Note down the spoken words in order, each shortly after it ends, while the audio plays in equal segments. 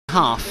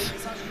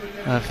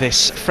Half of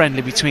this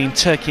friendly between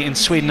Turkey and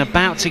Sweden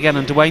about to get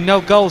underway.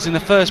 No goals in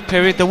the first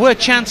period. There were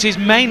chances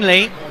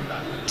mainly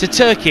to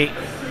Turkey,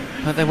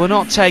 but they were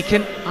not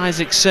taken.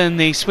 Isaksson,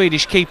 the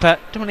Swedish keeper,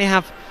 didn't really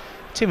have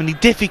too many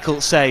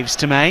difficult saves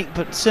to make,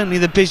 but certainly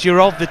the busier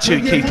of the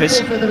two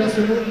keepers.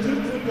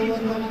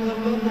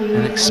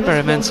 An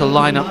experimental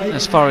lineup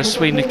as far as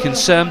Sweden are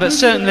concerned, but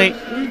certainly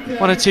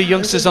one or two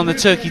youngsters on the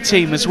Turkey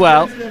team as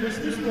well.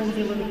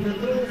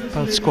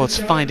 Both squads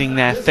finding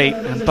their feet,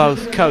 and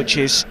both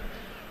coaches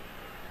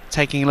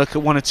taking a look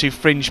at one or two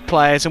fringe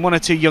players and one or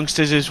two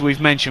youngsters, as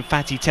we've mentioned,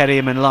 Fatih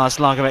Terim and Lars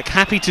Lagerbäck,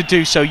 happy to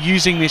do so,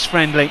 using this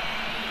friendly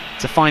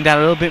to find out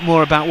a little bit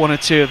more about one or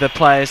two of the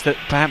players that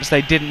perhaps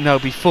they didn't know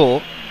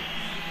before.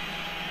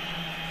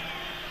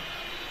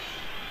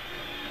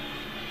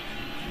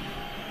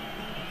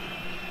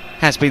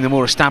 Has been the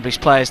more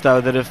established players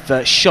though that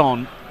have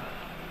shone.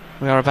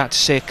 We are about to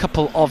see a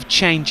couple of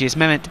changes.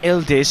 Mehmet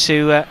Ildiz,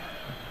 who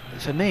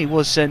for me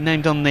was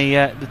named on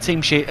the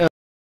team sheet earlier,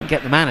 didn't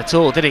get the man at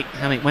all, did he?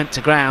 Hamit went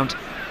to ground.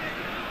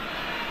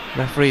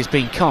 Referee has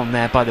been conned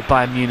there by the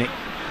Bayern Munich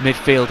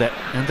midfielder.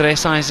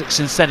 Andreas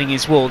Isaksson setting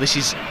his wall. This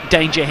is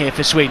danger here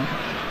for Sweden.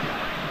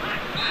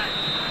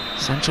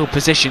 Central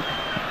position,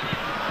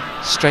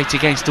 straight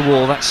against the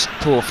wall. That's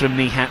poor from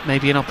Nihat.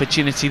 Maybe an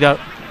opportunity though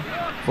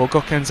for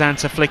Gökhan Zan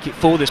to flick it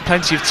forward. There's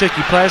plenty of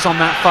Turkey players on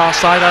that far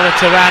side. Ala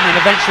Turan, and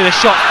eventually the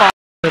shot fired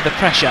with the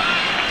pressure.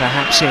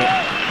 Perhaps it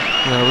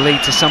will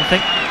lead to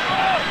something.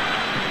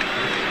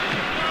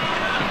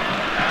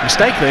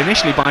 Mistakenly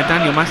initially by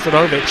Daniel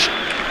Mastarovic.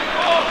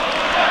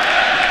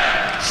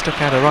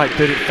 Stuck out a right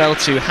boot, it fell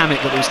to Hamit,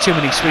 but there was too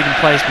many Sweden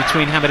players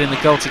between Hamit and the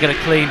goal to get a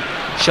clean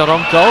shot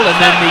on goal. And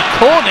then the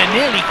corner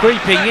nearly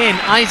creeping in.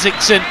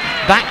 Isaksson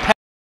back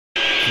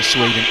for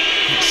Sweden.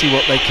 Let's see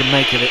what they can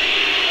make of it.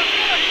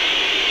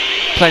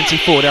 Plenty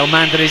forward.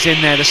 Elmander is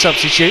in there, the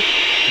substitute.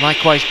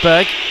 Likewise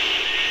Berg.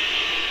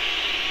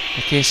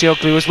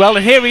 Akircioglu as well,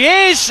 and here he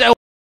is!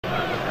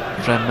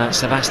 From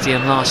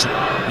Sebastian Larsson.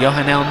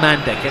 Johan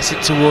Elmander gets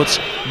it towards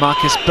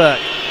Marcus Berg.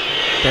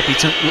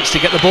 Debutant looks to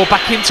get the ball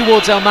back in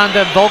towards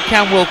Elmander.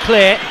 Volkan will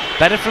clear.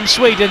 Better from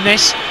Sweden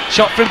this.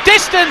 Shot from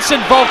distance,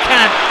 and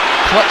Volkan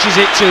clutches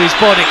it to his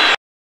body.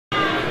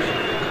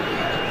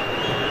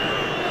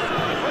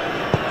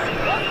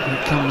 Here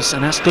it comes,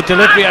 and that's good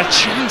delivery. A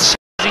chance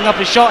up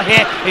a shot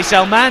here. It's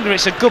Elmander.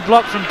 It's a good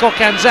block from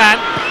Gökhan Zan,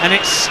 and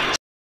it's